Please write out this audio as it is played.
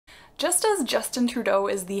Just as Justin Trudeau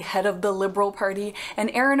is the head of the Liberal Party and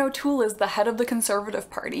Erin O'Toole is the head of the Conservative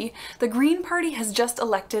Party, the Green Party has just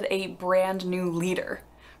elected a brand new leader.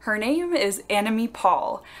 Her name is Annamie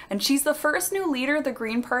Paul, and she's the first new leader the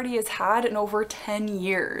Green Party has had in over 10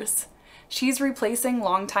 years. She's replacing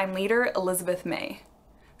longtime leader Elizabeth May.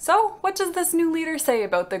 So, what does this new leader say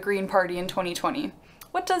about the Green Party in 2020?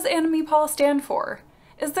 What does Annamie Paul stand for?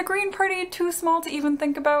 Is the Green Party too small to even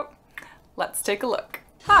think about? Let's take a look.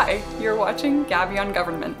 Hi, you're watching Gabby on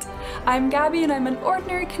Government. I'm Gabby and I'm an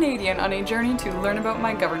ordinary Canadian on a journey to learn about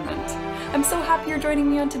my government. I'm so happy you're joining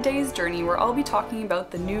me on today's journey where I'll be talking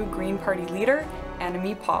about the new Green Party leader,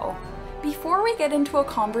 Annamie Paul. Before we get into a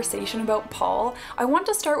conversation about Paul, I want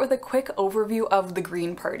to start with a quick overview of the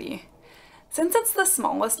Green Party. Since it's the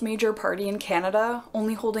smallest major party in Canada,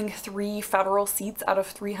 only holding 3 federal seats out of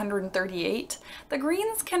 338, the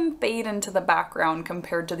Greens can fade into the background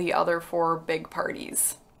compared to the other 4 big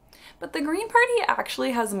parties. But the Green Party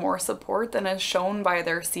actually has more support than is shown by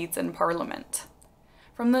their seats in Parliament.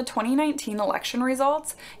 From the 2019 election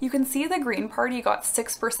results, you can see the Green Party got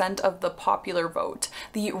 6% of the popular vote,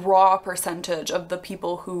 the raw percentage of the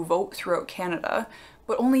people who vote throughout Canada,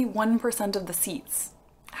 but only 1% of the seats.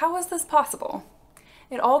 How is this possible?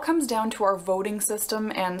 It all comes down to our voting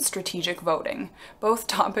system and strategic voting, both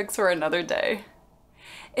topics for another day.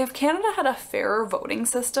 If Canada had a fairer voting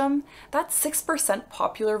system, that 6%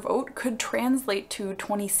 popular vote could translate to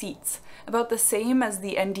 20 seats, about the same as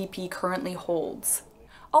the NDP currently holds.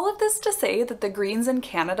 All of this to say that the Greens in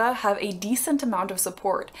Canada have a decent amount of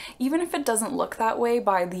support, even if it doesn't look that way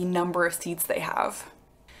by the number of seats they have.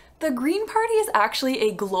 The Green Party is actually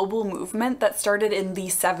a global movement that started in the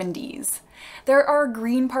 70s. There are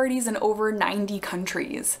Green parties in over 90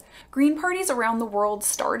 countries. Green parties around the world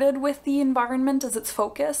started with the environment as its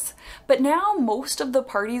focus, but now most of the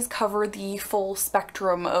parties cover the full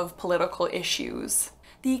spectrum of political issues.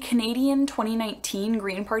 The Canadian 2019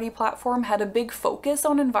 Green Party platform had a big focus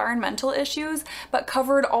on environmental issues, but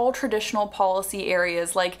covered all traditional policy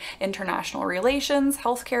areas like international relations,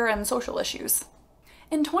 healthcare, and social issues.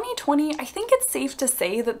 In 2020, I think it's safe to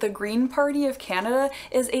say that the Green Party of Canada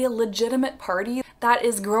is a legitimate party that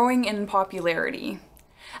is growing in popularity.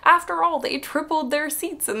 After all, they tripled their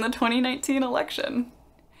seats in the 2019 election.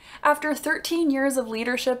 After 13 years of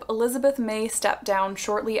leadership, Elizabeth May stepped down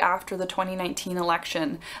shortly after the 2019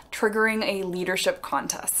 election, triggering a leadership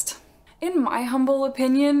contest. In my humble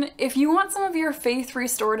opinion, if you want some of your faith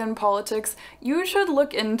restored in politics, you should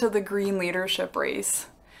look into the Green leadership race.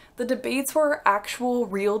 The debates were actual,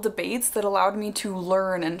 real debates that allowed me to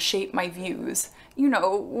learn and shape my views. You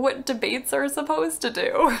know, what debates are supposed to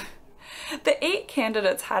do. The 8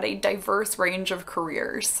 candidates had a diverse range of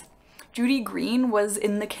careers. Judy Green was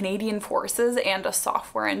in the Canadian Forces and a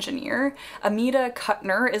software engineer. Amita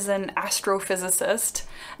Kuttner is an astrophysicist.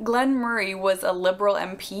 Glenn Murray was a Liberal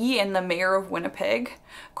MP and the mayor of Winnipeg.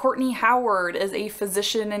 Courtney Howard is a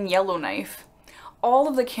physician in Yellowknife. All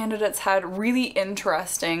of the candidates had really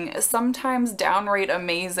interesting, sometimes downright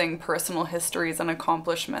amazing personal histories and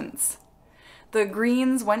accomplishments. The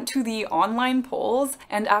Greens went to the online polls,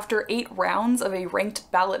 and after 8 rounds of a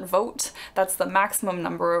ranked ballot vote, that's the maximum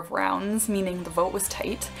number of rounds, meaning the vote was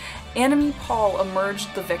tight, Annamie Paul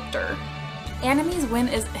emerged the victor. Annamie's win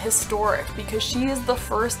is historic because she is the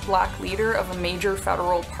first Black leader of a major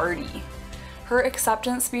federal party. Her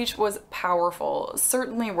acceptance speech was powerful,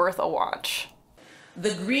 certainly worth a watch.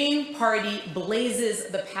 The Green Party blazes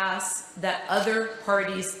the paths that other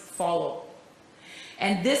parties follow.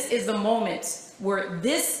 And this is the moment where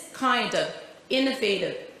this kind of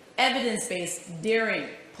innovative, evidence-based, daring,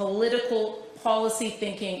 political policy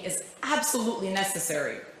thinking is absolutely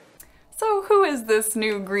necessary. So who is this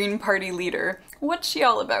new Green Party leader? What's she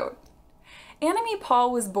all about? Annamie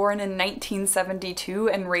Paul was born in 1972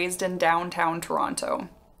 and raised in downtown Toronto.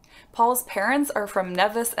 Paul's parents are from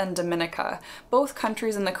Nevis and Dominica, both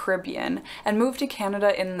countries in the Caribbean, and moved to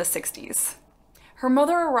Canada in the 60s. Her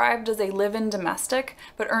mother arrived as a live-in domestic,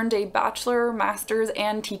 but earned a bachelor, master's,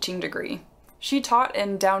 and teaching degree. She taught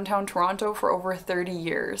in downtown Toronto for over 30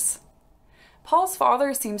 years. Paul's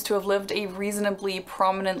father seems to have lived a reasonably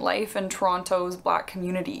prominent life in Toronto's Black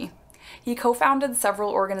community. He co-founded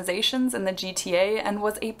several organizations in the GTA and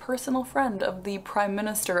was a personal friend of the Prime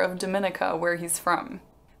Minister of Dominica, where he's from.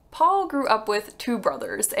 Paul grew up with 2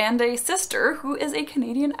 brothers and a sister who is a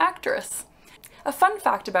Canadian actress. A fun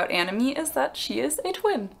fact about Annamie is that she is a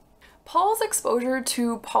twin. Paul's exposure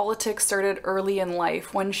to politics started early in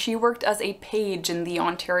life when she worked as a page in the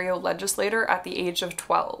Ontario legislature at the age of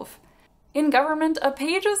 12. In government, a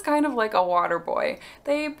page is kind of like a water boy.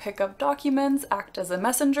 They pick up documents, act as a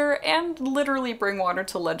messenger, and literally bring water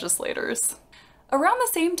to legislators. Around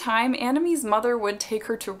the same time, Annamie's mother would take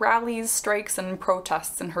her to rallies, strikes, and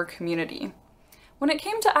protests in her community. When it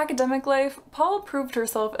came to academic life, Paul proved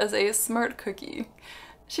herself as a smart cookie.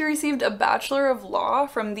 She received a Bachelor of Law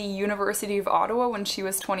from the University of Ottawa when she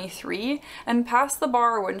was 23, and passed the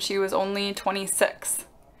bar when she was only 26.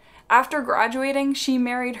 After graduating, she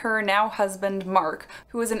married her now husband, Mark,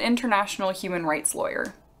 who was an international human rights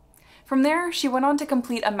lawyer. From there, she went on to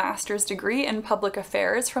complete a master's degree in public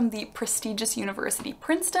affairs from the prestigious University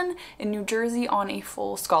Princeton in New Jersey on a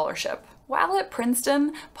full scholarship. While at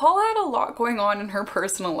Princeton, Paul had a lot going on in her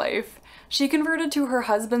personal life. She converted to her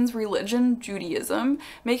husband's religion, Judaism,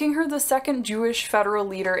 making her the second Jewish federal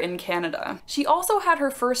leader in Canada. She also had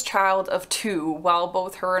her first child of 2 while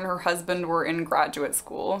both her and her husband were in graduate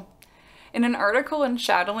school. In an article in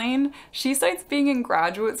Chatelaine, she cites being in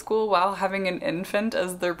graduate school while having an infant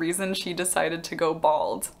as the reason she decided to go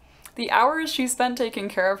bald. The hours she spent taking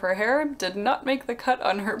care of her hair did not make the cut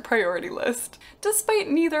on her priority list. Despite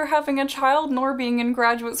neither having a child nor being in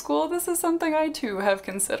graduate school, this is something I too have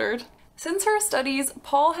considered. Since her studies,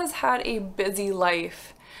 Paul has had a busy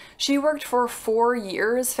life. She worked for 4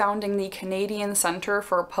 years founding the Canadian Centre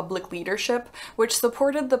for Public Leadership, which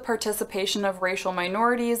supported the participation of racial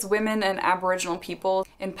minorities, women, and Aboriginal people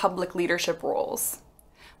in public leadership roles.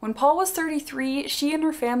 When Paul was 33, she and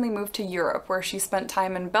her family moved to Europe, where she spent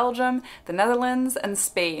time in Belgium, the Netherlands, and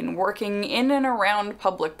Spain, working in and around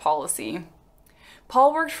public policy.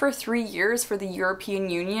 Paul worked for 3 years for the European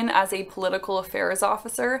Union as a political affairs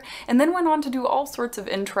officer, and then went on to do all sorts of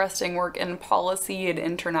interesting work in policy and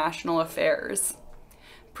international affairs.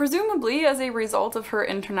 Presumably, as a result of her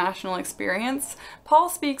international experience, Paul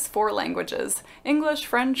speaks 4 languages: English,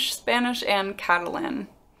 French, Spanish, and Catalan.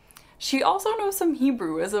 She also knows some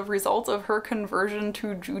Hebrew as a result of her conversion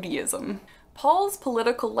to Judaism. Paul's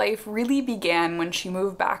political life really began when she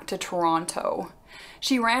moved back to Toronto.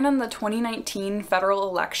 She ran in the 2019 federal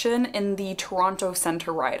election in the Toronto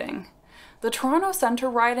Centre riding. The Toronto Centre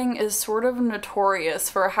riding is sort of notorious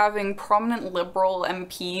for having prominent Liberal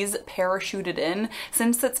MPs parachuted in,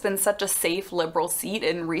 since it's been such a safe Liberal seat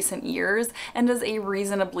in recent years and is a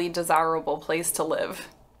reasonably desirable place to live.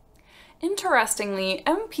 Interestingly,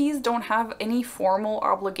 MPs don't have any formal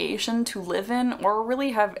obligation to live in or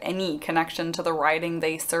really have any connection to the riding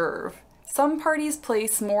they serve. Some parties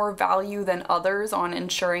place more value than others on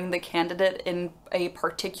ensuring the candidate in a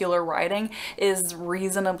particular riding is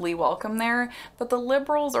reasonably welcome there, but the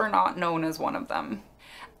Liberals are not known as one of them.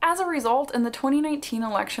 As a result, in the 2019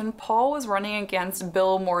 election, Paul was running against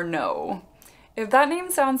Bill Morneau. If that name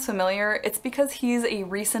sounds familiar, it's because he's a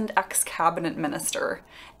recent ex-cabinet minister.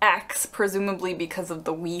 Ex, presumably because of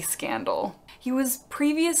the WE scandal. He was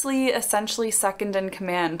previously essentially second in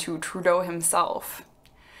command to Trudeau himself.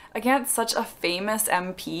 Against such a famous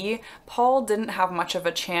MP, Paul didn't have much of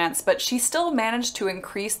a chance, but she still managed to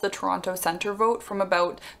increase the Toronto Centre vote from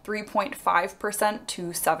about 3.5% to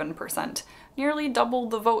 7%, nearly double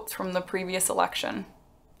the votes from the previous election.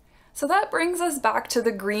 So that brings us back to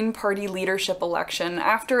the Green Party leadership election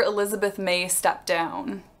after Elizabeth May stepped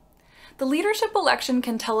down. The leadership election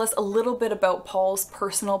can tell us a little bit about Paul's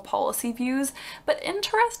personal policy views, but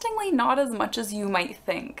interestingly not as much as you might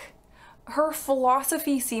think. Her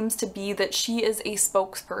philosophy seems to be that she is a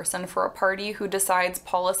spokesperson for a party who decides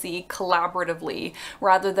policy collaboratively,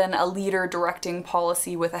 rather than a leader directing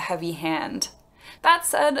policy with a heavy hand. That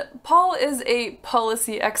said, Paul is a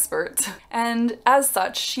policy expert, and as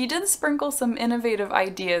such, she did sprinkle some innovative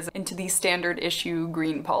ideas into the standard issue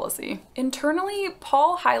Green policy. Internally,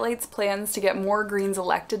 Paul highlights plans to get more Greens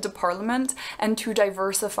elected to Parliament and to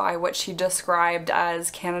diversify what she described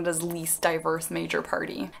as Canada's least diverse major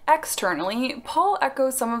party. Externally, Paul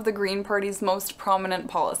echoes some of the Green Party's most prominent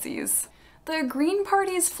policies. The Green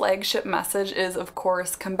Party's flagship message is, of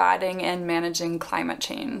course, combating and managing climate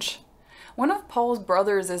change. One of Paul's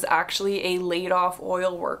brothers is actually a laid-off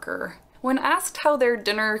oil worker. When asked how their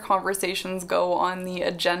dinner conversations go on the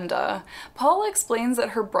agenda, Paul explains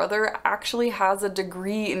that her brother actually has a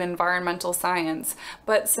degree in environmental science,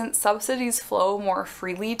 but since subsidies flow more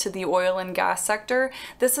freely to the oil and gas sector,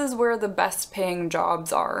 this is where the best-paying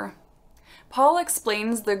jobs are. Paul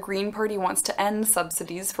explains the Green Party wants to end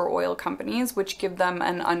subsidies for oil companies, which give them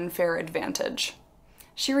an unfair advantage.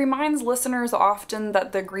 She reminds listeners often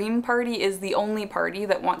that the Green Party is the only party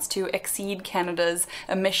that wants to exceed Canada's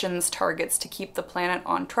emissions targets to keep the planet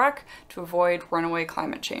on track to avoid runaway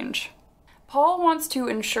climate change. Paul wants to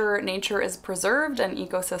ensure nature is preserved and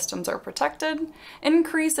ecosystems are protected,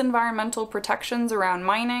 increase environmental protections around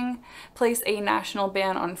mining, place a national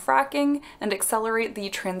ban on fracking, and accelerate the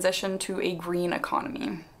transition to a green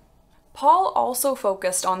economy. Paul also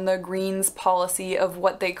focused on the Greens' policy of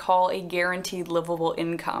what they call a guaranteed livable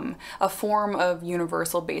income, a form of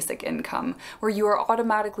universal basic income, where you are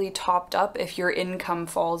automatically topped up if your income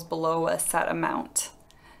falls below a set amount.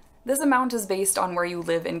 This amount is based on where you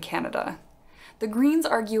live in Canada. The Greens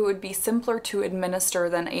argue it would be simpler to administer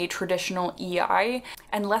than a traditional EI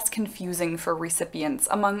and less confusing for recipients,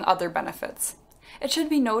 among other benefits. It should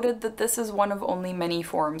be noted that this is one of only many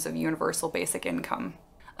forms of universal basic income.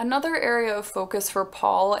 Another area of focus for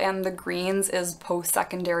Paul and the Greens is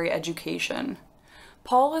post-secondary education.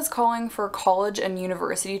 Paul is calling for college and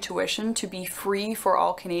university tuition to be free for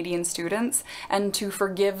all Canadian students and to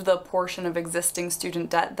forgive the portion of existing student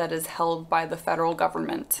debt that is held by the federal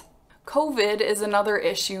government. COVID is another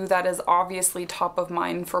issue that is obviously top of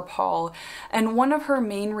mind for Paul, and one of her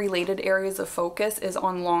main related areas of focus is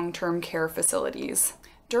on long-term care facilities.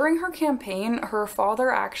 During her campaign, her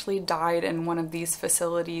father actually died in one of these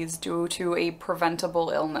facilities due to a preventable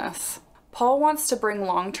illness. Paul wants to bring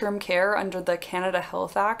long-term care under the Canada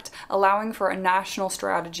Health Act, allowing for a national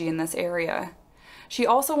strategy in this area. She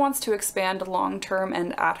also wants to expand long-term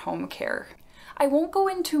and at-home care. I won't go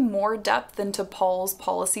into more depth into Paul's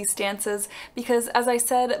policy stances because, as I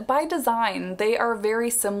said, by design, they are very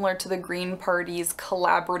similar to the Green Party's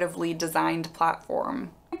collaboratively designed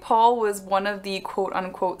platform. Paul was one of the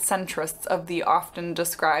quote-unquote centrists of the often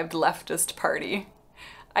described leftist party.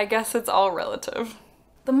 I guess it's all relative.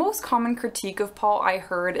 The most common critique of Paul I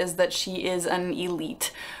heard is that she is an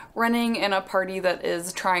elite, running in a party that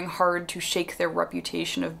is trying hard to shake their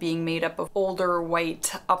reputation of being made up of older,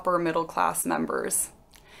 white, upper-middle-class members.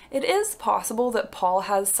 It is possible that Paul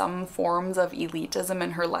has some forms of elitism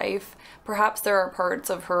in her life. Perhaps there are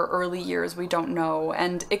parts of her early years we don't know,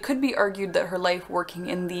 and it could be argued that her life working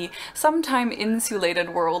in the sometime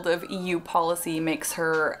insulated world of EU policy makes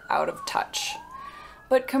her out of touch.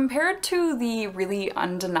 But compared to the really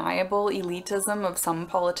undeniable elitism of some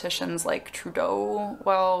politicians like Trudeau,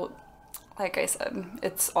 well, like I said,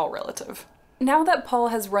 it's all relative. Now that Paul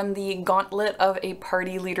has run the gauntlet of a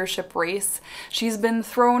party leadership race, she's been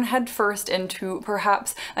thrown headfirst into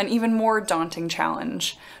perhaps an even more daunting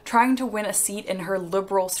challenge, trying to win a seat in her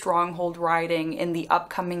Liberal stronghold riding in the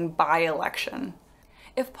upcoming by-election.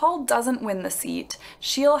 If Paul doesn't win the seat,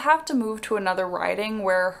 she'll have to move to another riding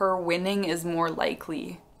where her winning is more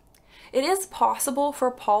likely. It is possible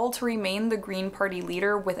for Paul to remain the Green Party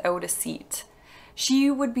leader without a seat.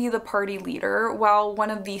 She would be the party leader, while one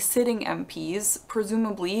of the sitting MPs,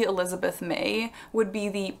 presumably Elizabeth May, would be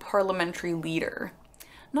the parliamentary leader.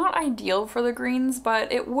 Not ideal for the Greens,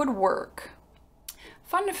 but it would work.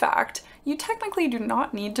 Fun fact, you technically do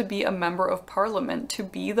not need to be a member of Parliament to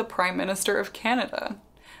be the Prime Minister of Canada.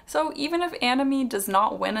 So even if Annamie does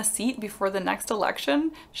not win a seat before the next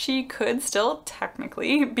election, she could still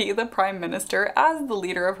technically be the Prime Minister as the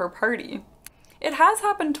leader of her party. It has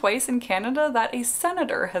happened twice in Canada that a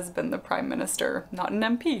senator has been the Prime Minister, not an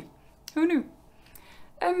MP. Who knew?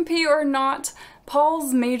 MP or not,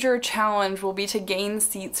 Paul's major challenge will be to gain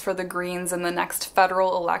seats for the Greens in the next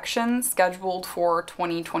federal election scheduled for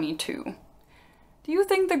 2022. Do you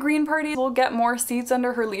think the Green Party will get more seats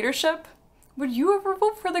under her leadership? Would you ever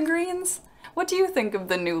vote for the Greens? What do you think of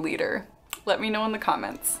the new leader? Let me know in the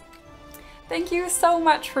comments. Thank you so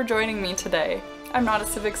much for joining me today. I'm not a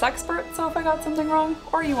civics expert, so if I got something wrong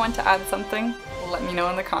or you want to add something, let me know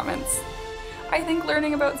in the comments. I think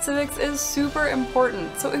learning about civics is super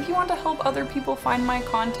important, so if you want to help other people find my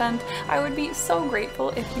content, I would be so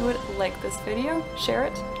grateful if you would like this video, share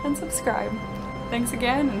it, and subscribe. Thanks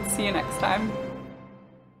again, and see you next time.